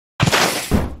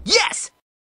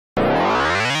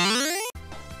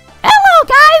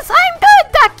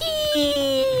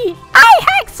I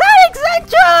hacked Sonic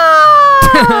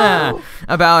Central!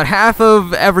 About half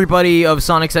of everybody of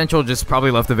Sonic Central just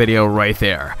probably left the video right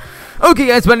there. Okay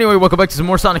guys, but anyway, welcome back to some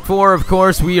more Sonic 4. Of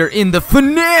course, we are in the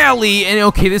finale, and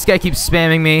okay, this guy keeps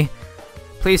spamming me.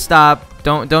 Please stop.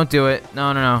 Don't do it.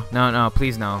 No,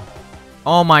 please no.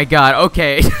 Oh my god,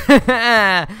 okay.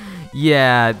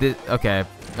 Yeah,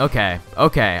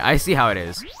 okay, I see how it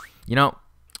is. You know,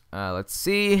 let's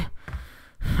see.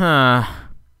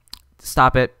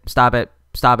 Stop it,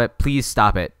 please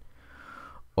stop it.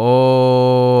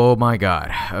 Oh my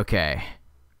god, okay.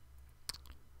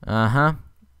 I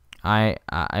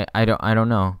don't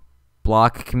know.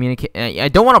 Block communicate. I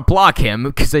don't want to block him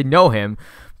because I know him,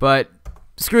 but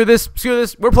screw this.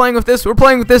 We're playing with this.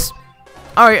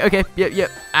 All right, okay. Yep.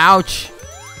 Ouch.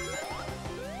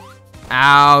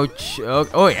 Oh,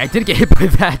 wait, I did get hit by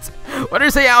that. Why did I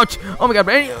say ouch? Oh my god.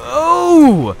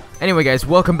 Anyway, guys,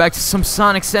 welcome back to some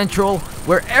Sonic Central,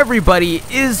 where everybody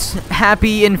is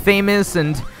happy and famous,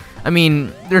 and I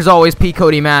mean, there's always P.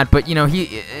 Cody Matt, but you know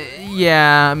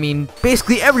yeah, I mean,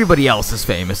 basically everybody else is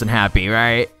famous and happy,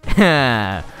 right?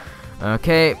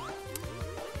 Okay,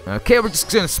 we're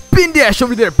just gonna spin dash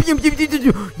over there.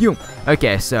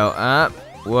 Okay, so,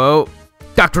 whoa.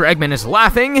 Dr. Eggman is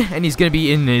laughing, and he's gonna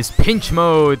be in his pinch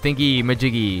mode thingy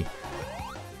majiggy.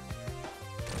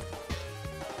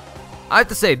 I have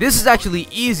to say, this is actually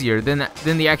easier than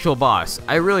the actual boss.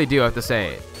 I really do have to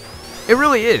say it. It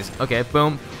really is. Okay,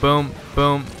 boom.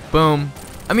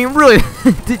 I mean, really,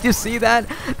 did you see that?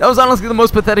 That was honestly the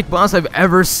most pathetic boss I've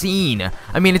ever seen.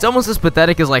 I mean, it's almost as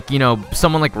pathetic as, like, you know,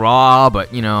 someone like Raw,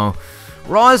 but, you know,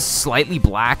 Raw is slightly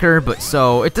blacker, but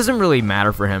so it doesn't really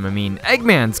matter for him. I mean,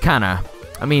 Eggman's kind of,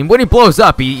 I mean, when he blows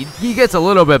up, he gets a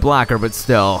little bit blacker, but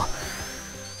still.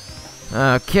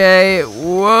 Okay,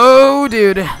 whoa,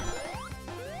 dude.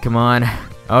 Come on.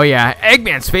 Oh, yeah,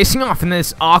 Eggman's facing off in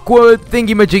this aqua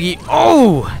thingy-majiggy.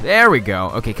 Oh, there we go.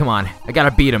 Okay, come on. I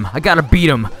gotta beat him. Kind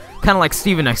of like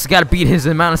Steven X. I gotta beat his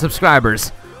amount of subscribers.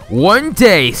 One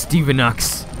day, Steven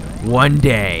X. One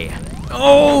day.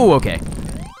 Oh, okay.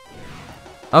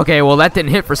 Okay, well, that didn't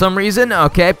hit for some reason.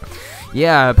 Okay.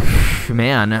 Yeah,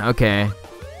 man. Okay.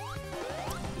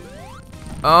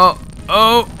 Oh.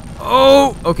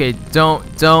 Okay, don't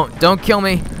kill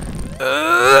me.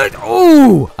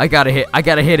 Oh, I got a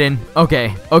hit in.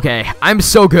 Okay, I'm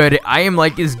so good. I am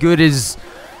like as good as,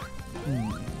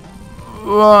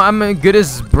 I'm as good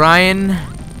as Brian.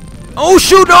 Oh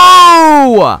shoot,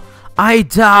 no! I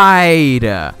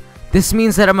died. This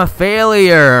means that I'm a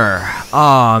failure.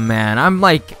 Oh man, I'm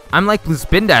like Blue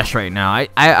Spin Dash right now.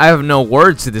 I have no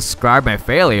words to describe my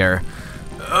failure.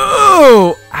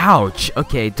 Oh, ouch.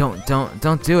 Okay, don't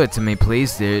do it to me,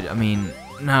 please, dude. I mean,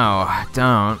 no,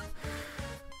 don't.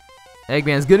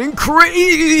 Eggman's getting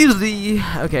crazy.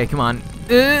 Okay, come on.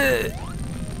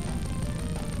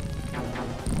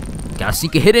 Gotta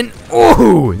sneak a hit in.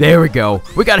 Oh, there we go.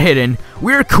 We got a hit in.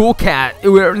 We're cool cat.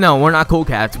 No, we're not cool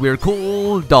cats. We're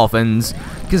cool dolphins.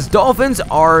 Because dolphins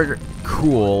are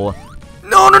cool.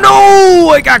 No!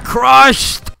 I got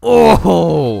crushed.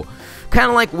 Oh, kind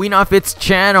of like We Not Fit's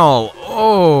channel.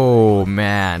 Oh,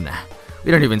 man.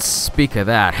 We don't even speak of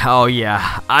that. Oh,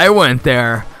 yeah. I went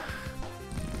there.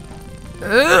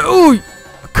 Ooh,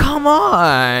 come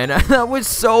on. That was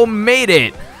so made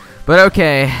it. But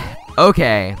okay.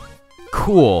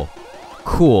 Cool.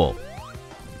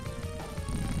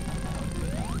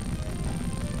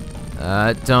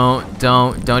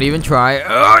 Don't even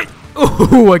try.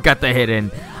 Ooh, I got the hit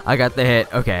in.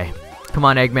 Okay. Come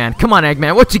on,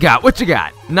 Eggman. What you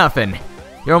got? Nothing.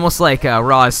 You're almost like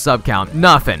Raw's sub count.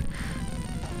 Nothing.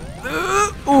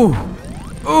 Ooh!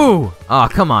 Oh,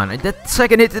 come on. That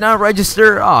second hit did not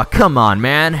register. Oh, come on,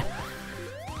 man.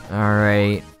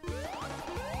 Alright.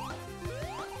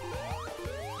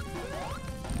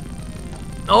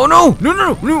 Oh, no!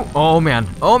 Oh, man.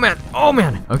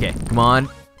 Okay, come on.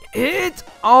 Hit!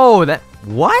 Oh, that...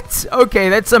 What? Okay,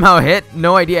 that somehow hit.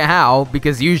 No idea how,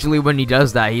 because usually when he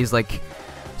does that, he's like...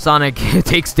 Sonic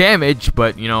takes damage,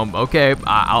 but, you know, okay.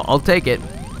 I'll take it.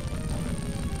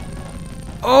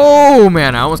 Oh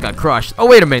man, I almost got crushed. Oh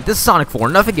wait a minute, this is Sonic 4.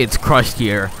 Nothing gets crushed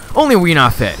here. Only We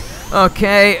Not Fit.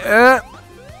 Okay,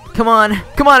 come on,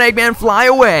 Eggman, fly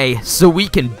away so we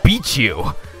can beat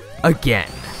you again.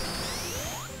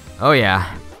 Oh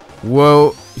yeah.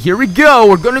 Whoa, here we go.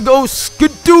 We're gonna go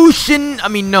skadooshin. I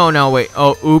mean, no, wait.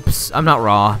 Oh, oops. I'm not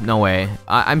Raw. No way.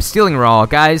 I'm stealing Raw,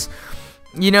 guys.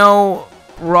 You know,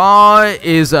 Raw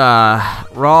is Raw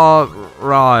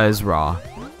is Raw.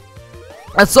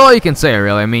 That's all you can say,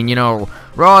 really. I mean, you know,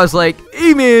 Raw is like,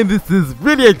 hey man, this is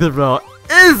radioactive Raw,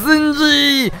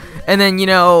 SNG! And then, you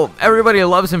know, everybody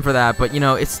loves him for that, but, you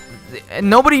know,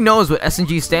 nobody knows what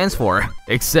S&G stands for,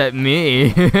 except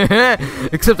me.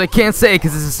 Except I can't say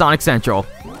because this is Sonic Central.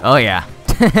 Oh, yeah.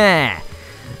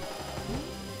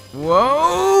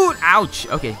 Whoa! Ouch!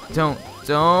 Okay, don't.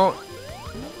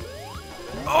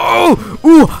 Oh!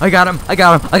 Ooh! I got him!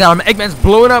 Eggman's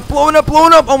blowing up!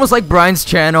 Almost like Brian's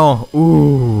channel.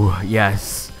 Ooh,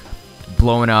 yes.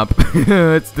 Blowing up.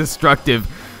 It's destructive.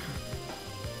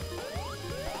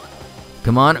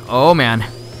 Come on. Oh, man.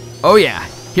 Oh, yeah.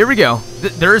 Here we go.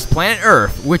 There's planet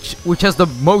Earth, which has the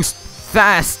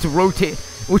fastest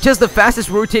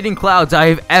rotating clouds I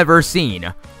have ever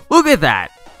seen. Look at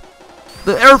that.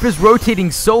 The Earth is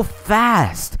rotating so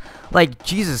fast. Like,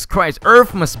 Jesus Christ,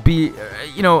 Earth must be,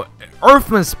 Earth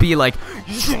must be like,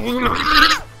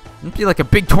 a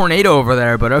big tornado over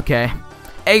there, but okay.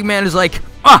 Eggman is like,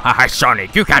 ah,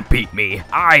 Sonic, you can't beat me.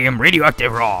 I am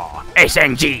Radioactive Raw,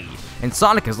 SNG. And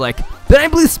Sonic is like, but I'm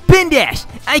Blue Spin Dash.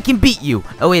 I can beat you.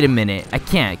 Oh, wait a minute. I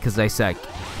can't because I suck.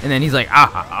 And then he's like,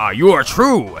 you are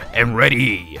true and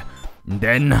ready. And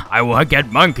then I will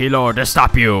get Monkey Lord to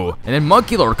stop you. And then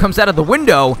Monkey Lord comes out of the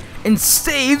window and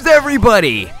saves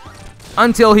everybody.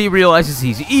 Until he realizes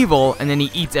he's evil and then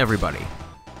he eats everybody.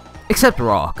 Except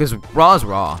Raw, because Raw's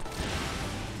Raw.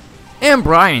 And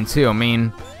Brian, too. I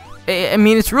mean,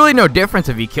 it's really no difference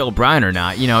if he killed Brian or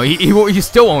not. You know, he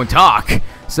still won't talk.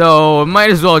 So,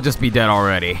 might as well just be dead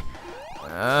already.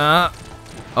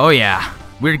 Oh yeah.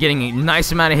 We're getting a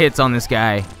nice amount of hits on this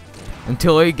guy.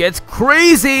 Until he gets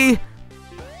crazy!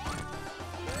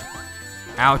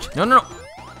 Ouch. No.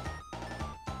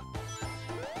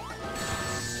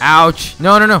 Ouch.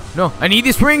 No. I need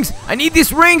these rings!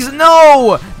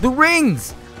 No! The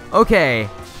rings! Okay.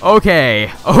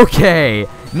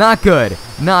 Not good.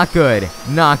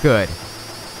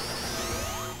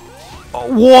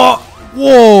 Oh, what?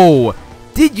 Whoa!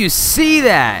 Did you see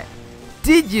that?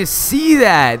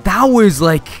 That was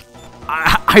like,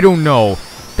 I don't know.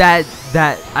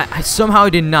 I somehow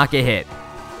did not get hit.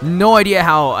 No idea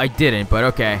how I didn't, but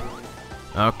okay.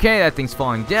 Okay, that thing's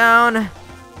falling down.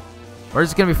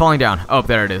 Where's it gonna be falling down? Oh,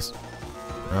 there it is.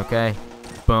 Okay.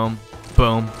 Boom.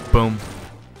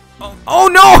 Oh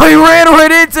no! I ran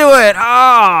right into it!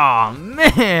 Oh,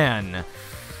 man!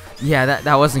 Yeah,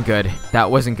 that wasn't good.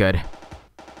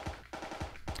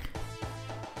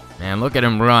 Man, look at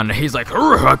him run. He's like,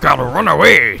 I gotta run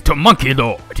away to Monkey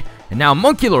Lord. And now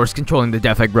Monkey Lord is controlling the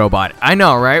Death Egg robot. I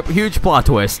know, right? Huge plot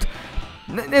twist.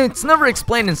 It's never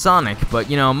explained in Sonic, but,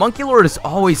 you know, Monkey Lord is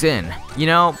always in. You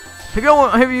know,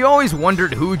 have you always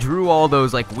wondered who drew all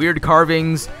those, like, weird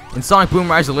carvings in Sonic Boom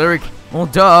Rise of Lyric? Well,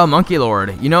 duh, Monkey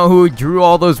Lord. You know who drew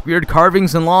all those weird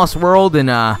carvings in Lost World and,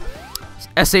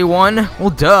 SA1? Well,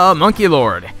 duh, Monkey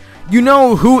Lord. You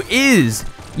know who is...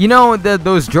 You know that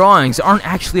those drawings aren't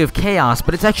actually of Chaos,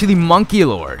 but it's actually Monkey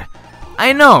Lord.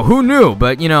 I know, who knew?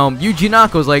 But, you know, Yuji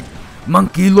Nako's like,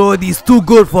 Monkey Lord is too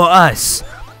good for us.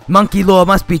 Monkey Lord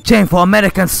must be changed for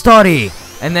American story.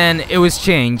 And then it was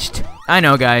changed. I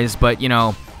know, guys, but, you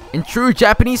know, in true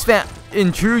Japanese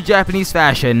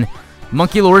fashion,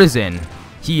 Monkey Lord is in.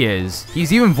 He is.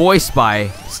 He's even voiced by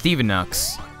Steven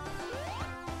Nux.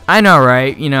 I know,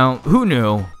 right? You know, who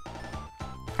knew?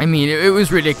 I mean, it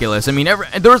was ridiculous. I mean,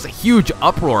 there was a huge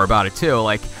uproar about it, too.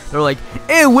 Like, they're like,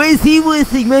 hey, where's he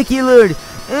voicing Monkey Lord?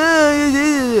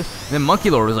 And then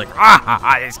Monkey Lord was like,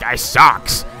 this guy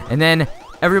sucks. And then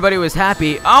everybody was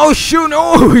happy. Oh, shoot,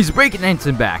 no, he's breaking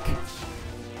Ensign back.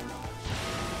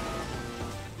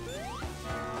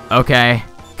 Okay,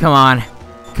 come on.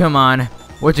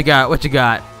 What you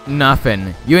got?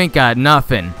 Nothing. You ain't got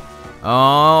nothing.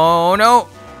 Oh, no.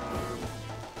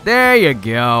 There you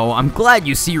go. I'm glad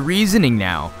you see reasoning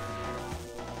now.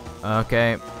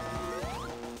 Okay.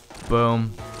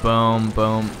 Boom.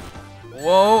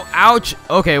 Whoa, ouch.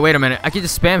 Okay, wait a minute. I can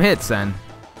just spam hits then.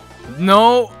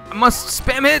 No, I must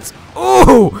spam hits.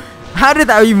 Ooh, how did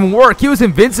that even work? He was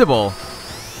invincible.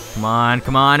 Come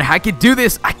on. I can do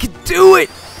this. I can do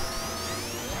it.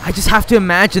 I just have to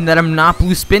imagine that I'm not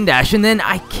Blue Spin Dash, and then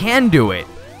I can do it.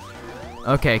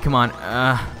 Okay, come on.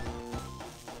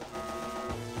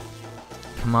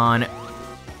 Come on.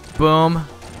 Boom.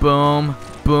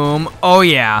 Oh,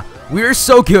 yeah. We're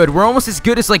so good. We're almost as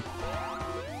good as, like,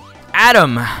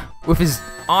 Adam with his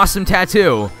awesome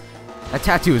tattoo. That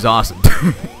tattoo is awesome.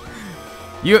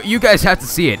 You guys have to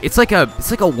see it. It's like a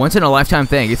once-in-a-lifetime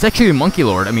thing. It's actually a Monkey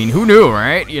Lord. I mean, who knew,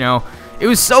 right? You know, it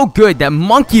was so good that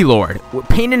Monkey Lord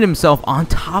painted himself on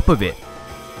top of it.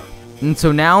 And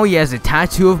so now he has a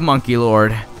tattoo of Monkey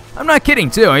Lord. I'm not kidding,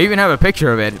 too. I even have a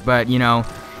picture of it, but, you know...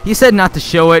 He said not to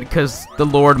show it because the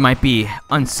Lord might be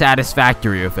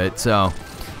unsatisfactory with it, so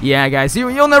Yeah, guys,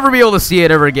 you'll never be able to see it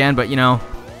ever again, but, you know.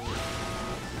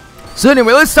 So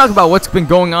anyway, let's talk about what's been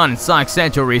going on in Sonic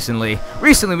Central recently.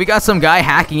 Recently, we got some guy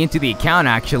hacking into the account,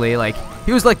 actually. Like,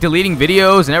 he was, like, deleting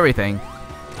videos and everything.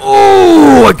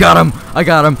 Oh, I got him. I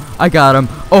got him. I got him.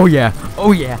 Oh, yeah.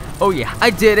 Oh, yeah. Oh, yeah. I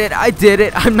did it. I did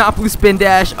it. I'm not Blue Spin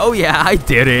Dash. Oh, yeah. I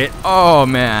did it. Oh,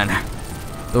 man.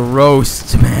 The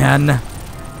roast, man.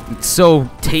 It's so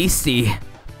tasty.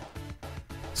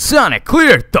 Sonic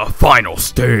cleared the final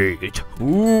stage.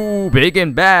 Ooh, big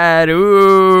and bad.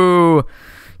 Ooh.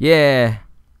 Yeah.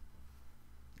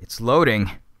 It's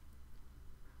loading.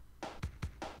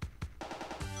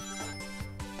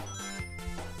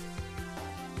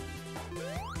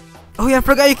 Oh yeah, I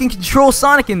forgot you can control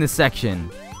Sonic in this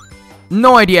section.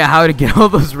 No idea how to get all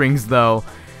those rings though.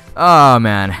 Oh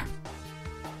man.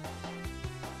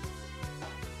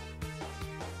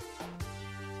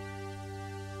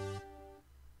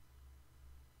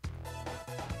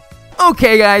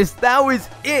 Okay guys, that was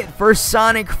it for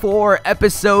Sonic 4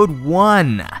 Episode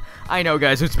 1. I know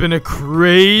guys, it's been a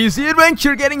crazy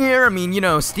adventure getting here. I mean, you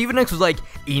know, Steven Nux was like,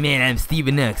 "Hey man, I'm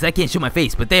Steven Nux. I can't show my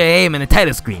face, but there I am in the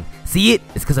title screen. See it?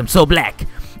 It's because I'm so black."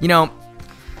 You know,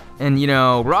 and you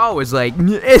know, Raw was like,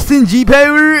 "SNG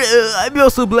power, I'm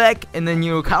also black." And then,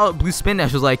 you know, Kyle Blue Spin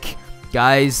Dash was like,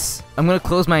 "Guys, I'm going to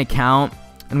close my account.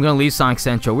 I'm going to leave Sonic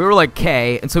Central." We were like,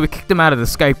 "Okay." And so we kicked him out of the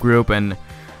Skype group and...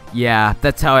 yeah,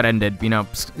 that's how it ended. You know,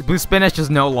 Blue Spin Dash is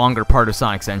no longer part of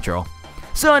Sonic Central.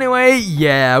 So anyway,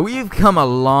 yeah, we've come a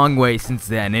long way since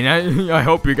then, and I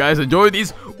hope you guys enjoy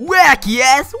these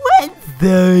wacky-ass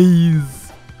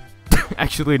Wednesdays.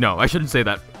 Actually, no, I shouldn't say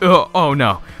that. Oh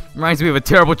no, reminds me of a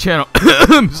terrible channel,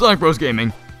 Sonic Bros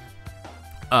Gaming.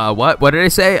 What did I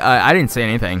say? I didn't say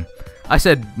anything. I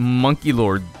said Monkey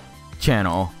Lord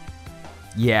channel.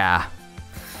 Yeah.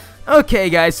 Okay,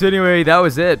 guys, so anyway, that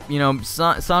was it. You know,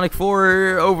 Sonic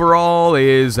 4 overall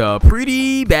is a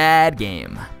pretty bad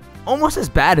game. Almost as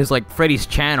bad as, like, Freddy's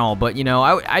channel, but, you know,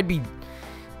 I'd be...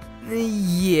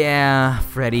 yeah,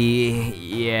 Freddy,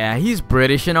 yeah, he's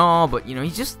British and all, but, you know,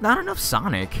 he's just not enough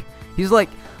Sonic. He's like,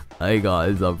 "Hey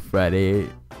guys, I'm Freddy.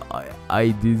 I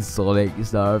did Sonic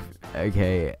stuff.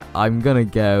 Okay, I'm gonna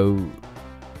go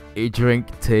drink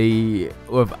tea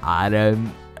with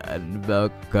Adam and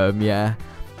Velcomia."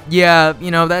 Yeah,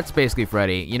 you know, that's basically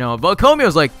Freddy. You know,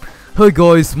 Velcomio's like, "Hey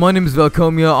guys, my name is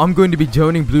Velcomia. I'm going to be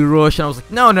joining Blue Rush." And I was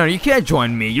like, no, you can't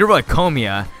join me. You're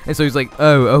Velcomia. And so he's like,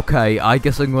 "Oh, okay, I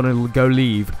guess I'm going to go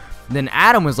leave." And then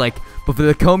Adam was like, "But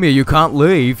Velcomia, you can't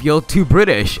leave. You're too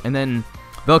British." And then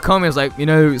Velcomia's like, "You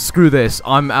know, screw this.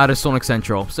 I'm out of Sonic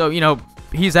Central." So, you know,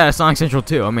 he's out of Sonic Central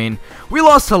too. I mean, we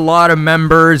lost a lot of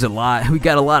members, we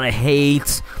got a lot of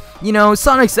hate. You know,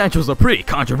 Sonic Central's a pretty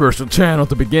controversial channel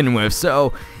to begin with,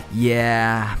 so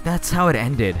yeah, that's how it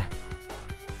ended.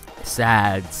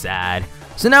 Sad.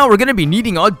 So now we're gonna be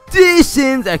needing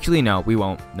auditions. Actually, no, we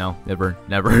won't. No, never.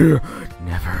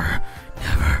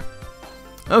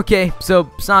 Okay, so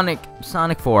Sonic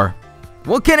 4.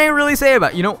 What can I really say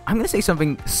about it? You know, I'm gonna say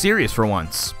something serious for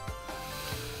once.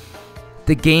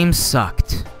 The game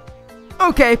sucked.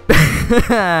 Okay,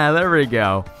 there we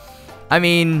go. I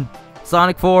mean,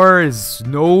 Sonic 4 is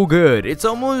no good. It's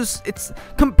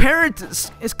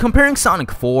comparing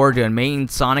Sonic 4 to a main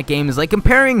Sonic game is like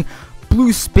comparing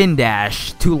Blue Spin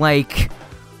Dash to like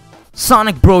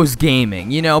Sonic Bros Gaming.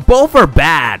 You know, both are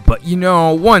bad, but you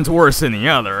know, one's worse than the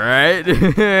other,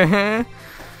 right?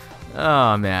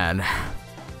 Oh man.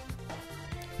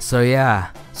 So yeah,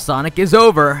 Sonic is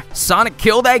over. Sonic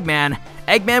killed Eggman.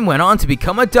 Eggman went on to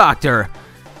become a doctor.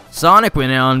 Sonic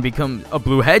went on to become a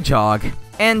blue hedgehog.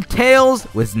 And Tails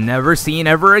was never seen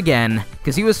ever again,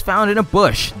 because he was found in a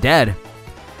bush, dead.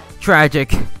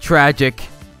 Tragic.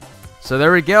 So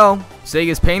there we go.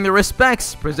 Sega's paying their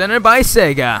respects, presented by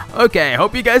Sega. Okay,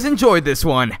 hope you guys enjoyed this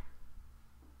one.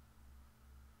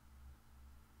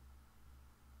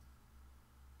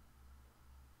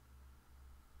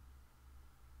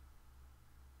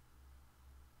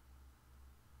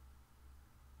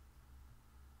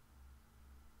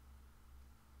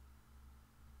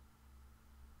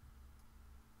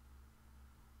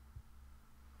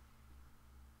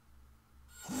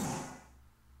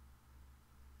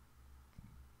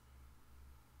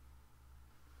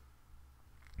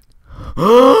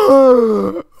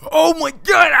 Oh my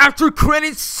god, after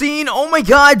credits scene. Oh my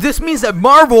god, this means that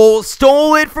Marvel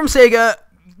stole it from Sega.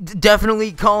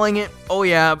 Definitely calling it. Oh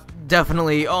yeah,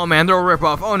 definitely. Oh man, they're a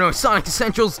ripoff. Oh no, Sonic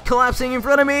Essentials collapsing in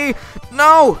front of me.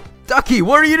 No, Ducky,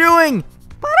 what are you doing?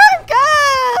 But I'm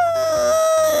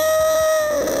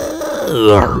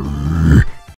good.